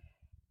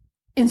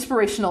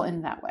inspirational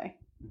in that way,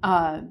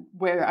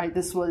 where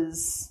this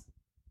was...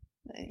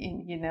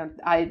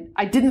 I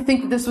didn't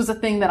think that this was a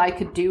thing that I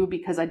could do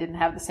because I didn't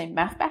have the same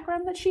math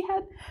background that she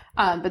had.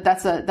 But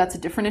that's a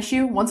different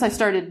issue. Once I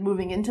started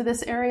moving into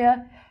this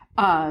area,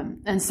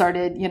 and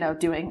started,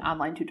 doing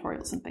online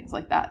tutorials and things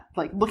like that,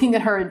 looking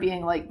at her and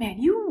being like, man,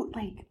 you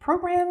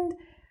programmed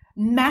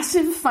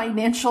massive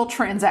financial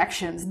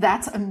transactions.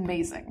 That's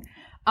amazing.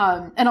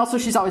 And also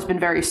she's always been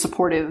very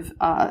supportive,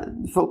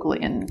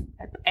 vocally in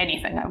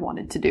anything I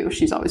wanted to do.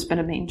 She's always been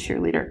a main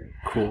cheerleader.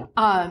 Cool.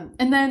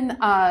 And then,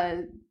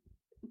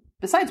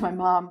 besides my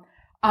mom,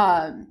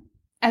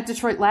 at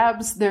Detroit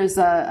Labs, there's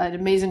an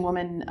amazing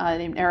woman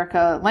named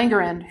Erica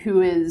Langeran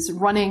who is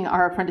running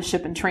our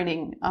apprenticeship and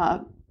training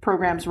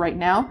programs right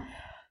now.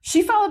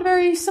 She followed a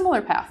very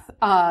similar path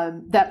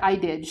that I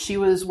did. She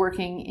was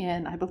working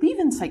in, I believe,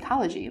 in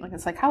psychology, like a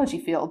psychology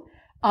field.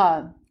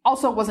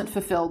 Also wasn't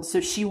fulfilled,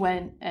 so she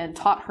went and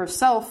taught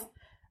herself,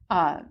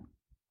 I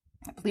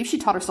believe she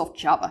taught herself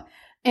Java,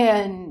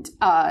 and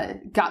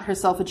got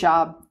herself a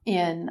job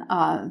in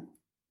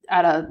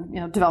at a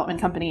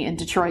development company in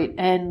Detroit,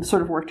 and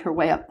sort of worked her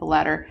way up the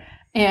ladder,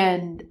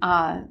 and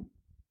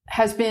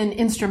has been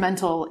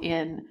instrumental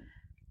in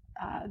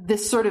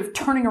this sort of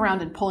turning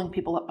around and pulling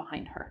people up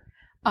behind her.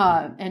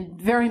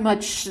 And very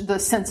much the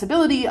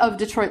sensibility of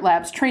Detroit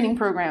Labs training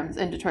programs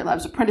and Detroit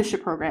Labs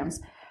apprenticeship programs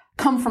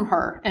come from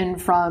her,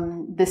 and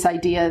from this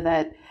idea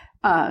that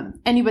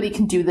anybody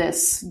can do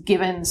this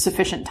given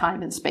sufficient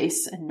time and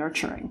space and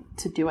nurturing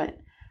to do it.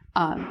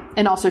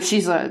 And also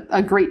she's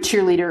a great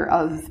cheerleader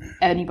of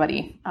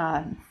anybody.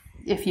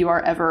 If you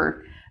are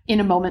ever in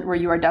a moment where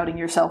you are doubting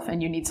yourself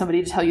and you need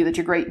somebody to tell you that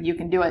you're great and you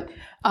can do it,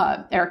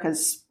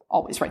 Erica's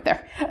always right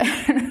there.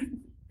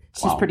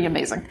 She's pretty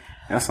amazing.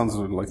 That sounds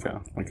like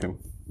a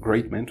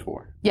great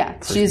mentor. Yeah,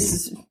 personally.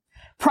 She's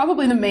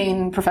probably the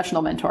main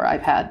professional mentor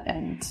I've had,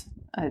 and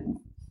I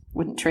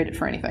wouldn't trade it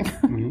for anything.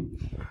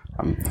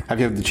 Mm-hmm. Have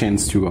you had the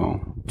chance to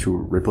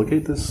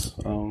replicate this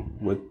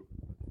with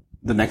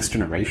the next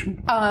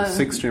generation,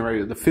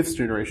 the fifth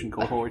generation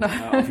cohort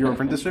of your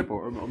apprenticeship,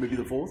 or maybe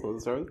the fourth or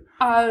the third?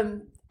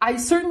 I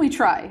certainly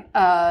try.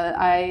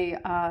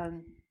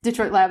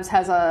 Detroit Labs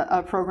has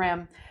a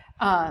program.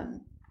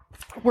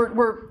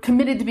 We're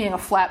committed to being a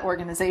flat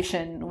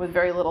organization with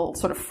very little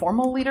sort of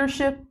formal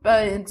leadership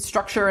and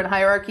structure and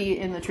hierarchy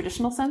in the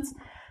traditional sense.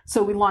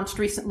 So we launched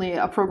recently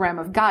a program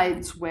of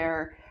guides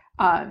where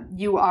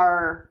you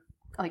are,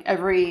 like,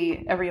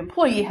 every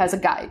employee has a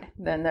guide.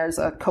 Then there's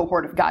a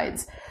cohort of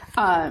guides.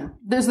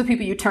 There's the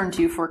people you turn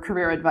to for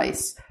career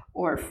advice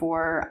or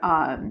for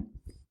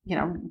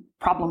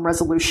problem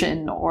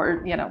resolution,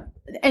 or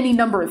any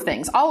number of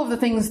things. All of the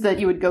things that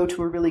you would go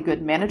to a really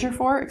good manager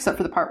for, except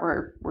for the part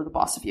where we're the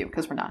boss of you,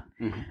 because we're not.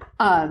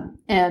 Mm-hmm.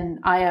 And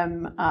I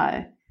am.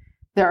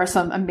 There are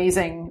some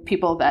amazing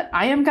people that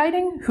I am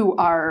guiding who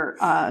are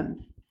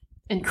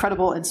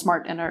incredible and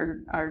smart, and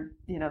are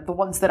the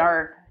ones that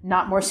are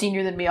not more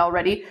senior than me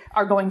already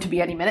are going to be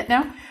any minute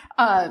now.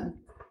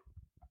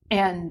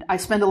 And I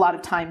spend a lot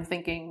of time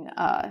thinking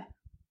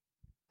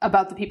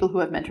about the people who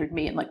have mentored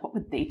me, and like, what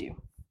would they do?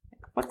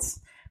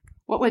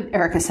 What would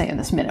Erica say in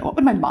this minute? What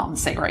would my mom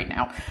say right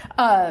now?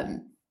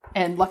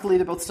 And luckily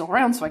they're both still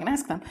around, so I can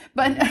ask them.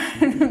 But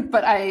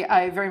but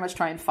I very much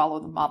try and follow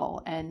the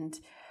model and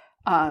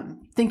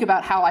think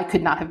about how I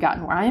could not have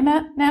gotten where I am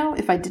at now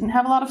if I didn't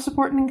have a lot of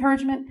support and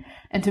encouragement,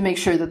 and to make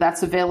sure that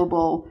that's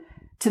available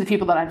to the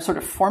people that I'm sort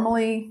of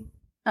formally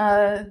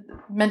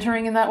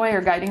mentoring in that way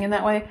or guiding in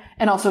that way,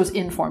 and also as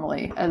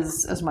informally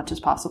as much as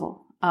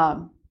possible.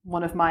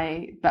 One of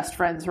my best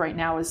friends right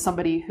now is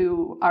somebody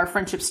who our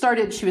friendship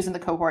started. She was in the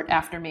cohort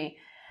after me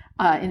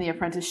in the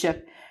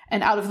apprenticeship.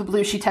 And out of the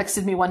blue, she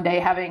texted me one day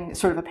having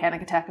sort of a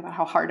panic attack about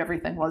how hard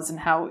everything was and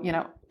how,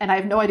 and I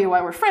have no idea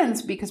why we're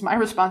friends, because my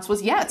response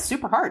was, yeah, it's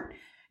super hard.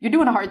 You're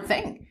doing a hard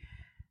thing.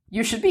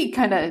 You should be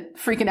kind of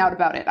freaking out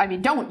about it. I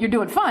mean, you're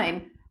doing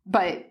fine,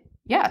 but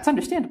yeah, it's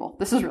understandable.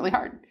 This is really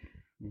hard.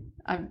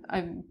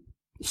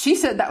 She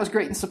said that was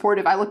great and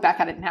supportive. I look back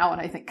at it now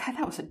and I think, God,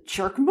 that was a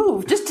jerk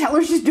move. Just tell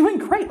her she's doing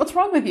great. What's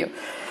wrong with you?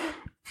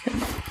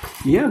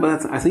 Yeah,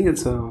 but I think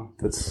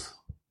that's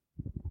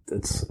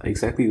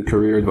exactly the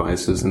career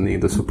advice and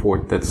the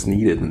support that's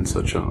needed in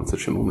such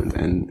a moment,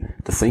 and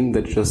the thing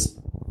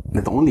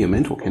that only a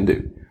mentor can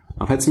do.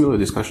 I've had similar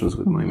discussions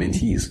with my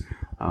mentees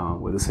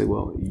where they say,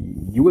 well,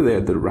 you were there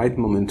at the right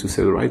moment to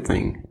say the right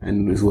thing,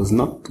 and this was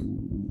not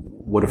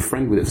what a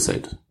friend would have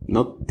said,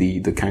 not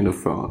the kind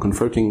of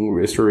comforting,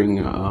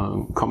 reassuring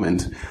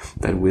comment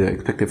that we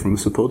expected from a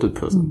supported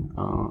person.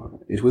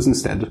 It was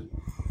instead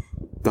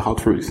the hard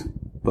truth,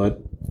 but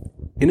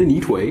in a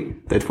neat way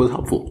that was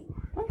helpful.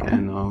 Okay.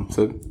 And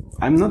so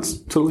I'm not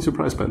totally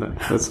surprised by that.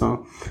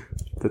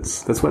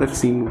 That's what I've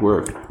seen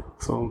work.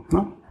 So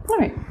no, all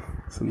right.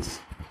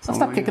 I'll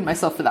stop kicking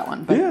myself for that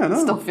one, but I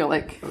still feel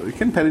like you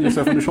can pat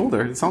yourself on the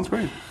shoulder. It sounds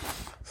great.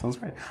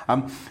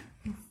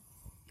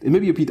 It may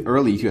be a bit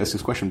early to ask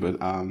this question, but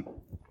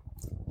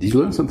did you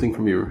learn something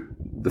from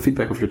the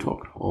feedback of your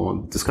talk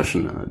or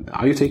discussion?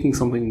 Are you taking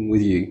something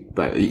with you?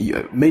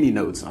 Many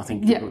notes. I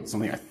think you wrote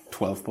something like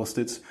 12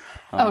 post-its.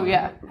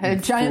 A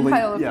giant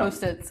pile of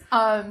post-its.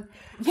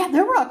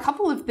 There were a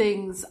couple of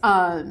things.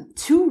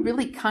 Two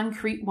really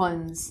concrete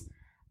ones.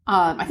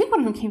 I think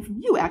one of them came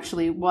from you,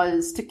 actually,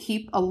 was to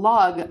keep a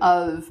log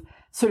of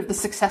sort of the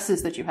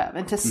successes that you have,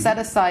 and to set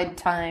aside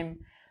time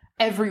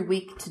every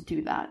week to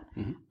do that.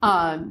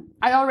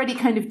 I already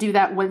kind of do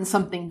that when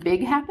something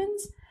big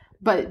happens,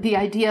 but the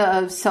idea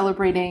of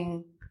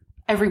celebrating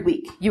every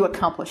week, you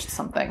accomplished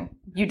something,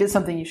 you did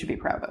something you should be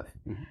proud of.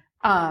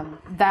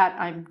 That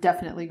I'm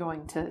definitely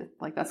going to,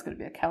 like, that's going to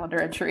be a calendar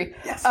entry.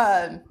 Yes.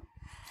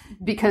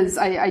 Because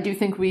I do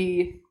think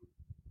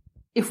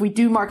if we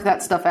do mark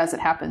that stuff as it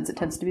happens, it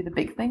tends to be the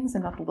big things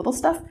and not the little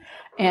stuff.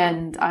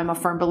 And I'm a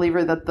firm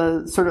believer that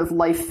the sort of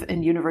life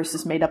and universe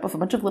is made up of a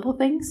bunch of little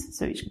things,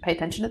 so you should pay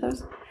attention to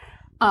those.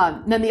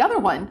 Then the other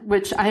one,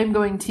 which I am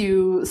going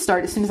to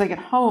start as soon as I get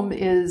home,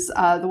 is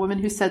the woman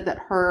who said that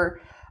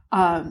her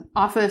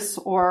office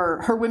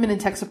or her Women in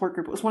Tech support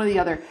group, it was one or the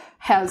other,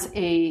 has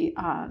a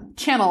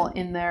channel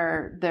in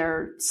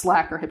their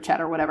Slack or HipChat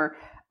or whatever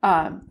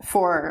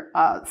for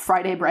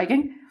Friday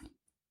bragging,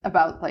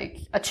 about like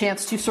a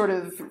chance to sort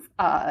of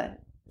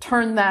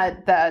turn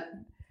that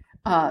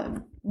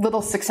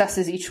little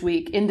successes each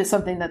week into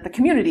something that the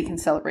community can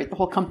celebrate, the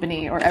whole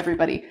company or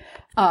everybody.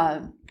 I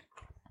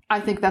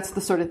think that's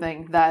the sort of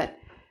thing that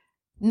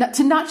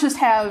to not just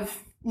have,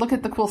 look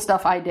at the cool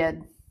stuff I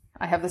did,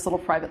 I have this little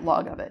private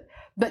log of it,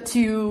 but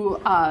to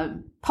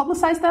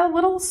publicize that a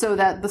little so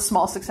that the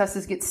small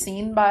successes get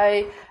seen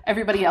by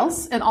everybody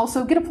else and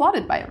also get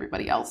applauded by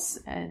everybody else.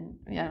 And,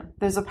 you know,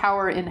 there's a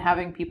power in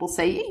having people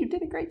say, hey, you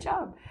did a great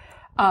job.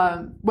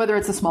 Whether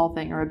it's a small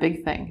thing or a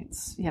big thing,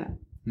 it's, you know,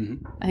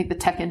 I think the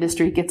tech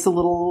industry gets a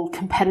little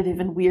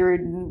competitive and weird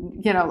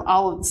and, you know,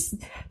 all it's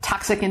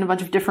toxic in a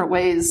bunch of different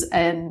ways.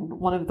 And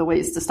one of the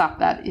ways to stop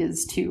that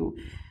is to,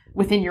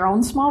 within your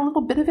own small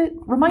little bit of it,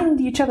 remind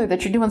each other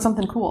that you're doing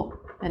something cool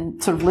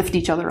and sort of lift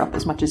each other up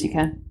as much as you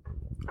can.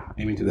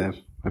 Aiming to that.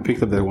 I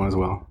picked up that one as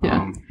well.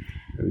 Yeah. I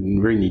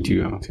really need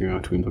to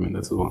implement that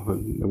as well.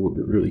 That would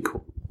be really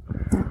cool.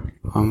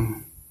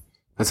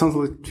 That sounds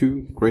like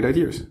two great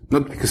ideas.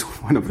 Not because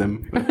one of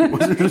them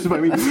was interested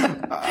by me,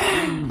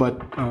 but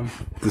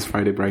this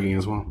Friday bragging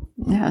as well.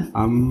 Yeah.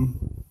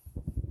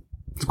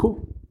 It's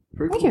cool.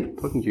 Very Thank cool you.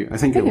 Talking to you. I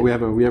think we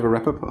have a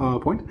wrap up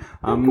point.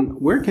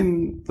 Where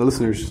can the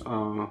listeners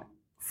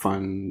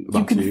find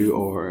about you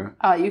or?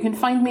 You can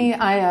find me.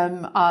 I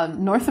am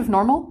north of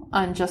normal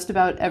on just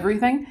about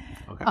everything.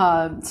 Okay.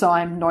 So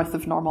I'm north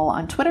of normal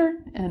on Twitter,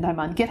 and I'm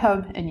on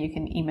GitHub, and you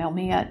can email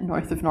me at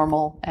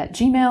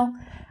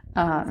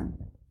northofnormal@gmail.com.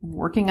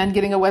 Working on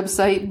getting a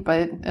website,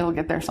 but it'll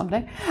get there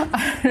someday.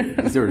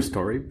 Is there a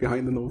story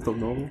behind the North of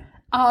Normal?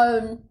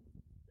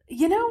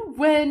 You know,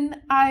 when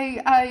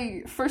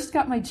I first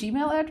got my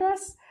Gmail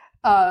address,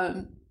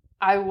 I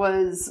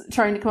was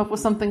trying to come up with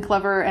something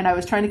clever, and I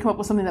was trying to come up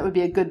with something that would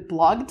be a good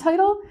blog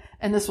title.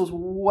 And this was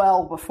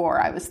well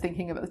before I was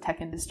thinking about the tech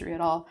industry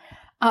at all.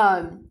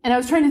 And I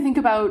was trying to think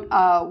about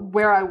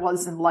where I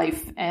was in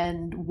life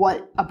and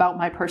what about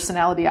my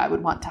personality I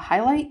would want to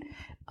highlight.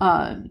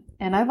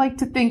 And I like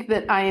to think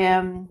that I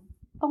am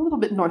a little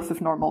bit north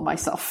of normal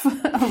myself.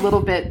 A little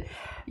bit,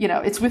 you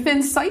know, it's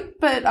within sight,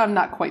 but I'm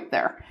not quite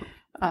there.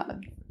 Cool.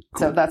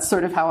 So that's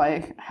sort of how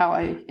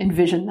I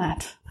envision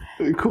that.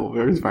 Cool,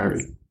 very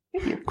inspiring.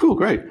 Thank you. Cool,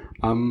 great.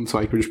 So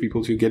I encourage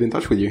people to get in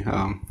touch with you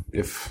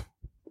if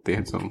they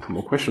had some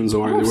more questions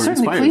or they were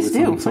inspired. Please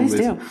do. Some of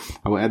this.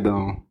 I will add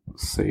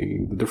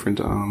say the different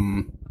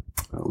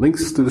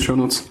links to the show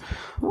notes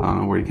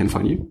where you can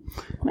find you.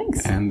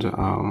 Thanks. And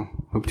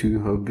hope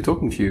to be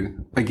talking to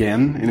you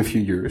again in a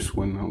few years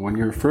when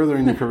you're further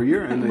in your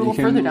career and a little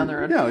further down the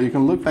road. Yeah, you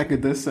can look back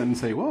at this and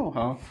say,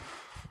 "Whoa,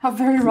 how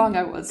very wrong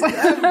I was."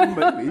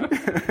 Maybe.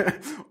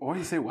 Or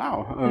you say,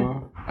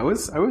 "Wow, I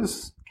was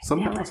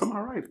somehow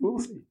right." We'll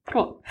see.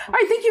 Cool. All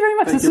right, thank you very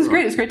much. This was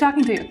great. It's great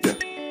talking to you. Yeah.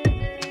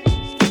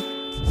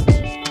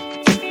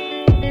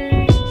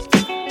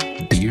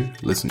 Dear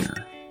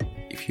listener,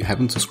 if you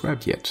haven't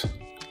subscribed yet,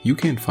 you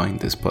can find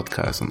this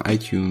podcast on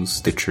iTunes,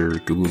 Stitcher,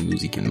 Google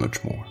Music, and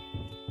much more.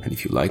 And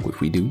if you like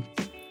what we do,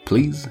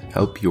 please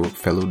help your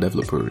fellow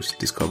developers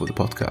discover the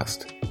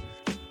podcast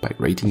by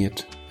rating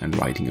it and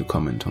writing a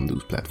comment on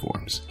those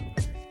platforms.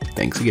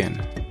 Thanks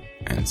again,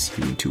 and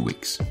see you in 2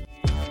 weeks.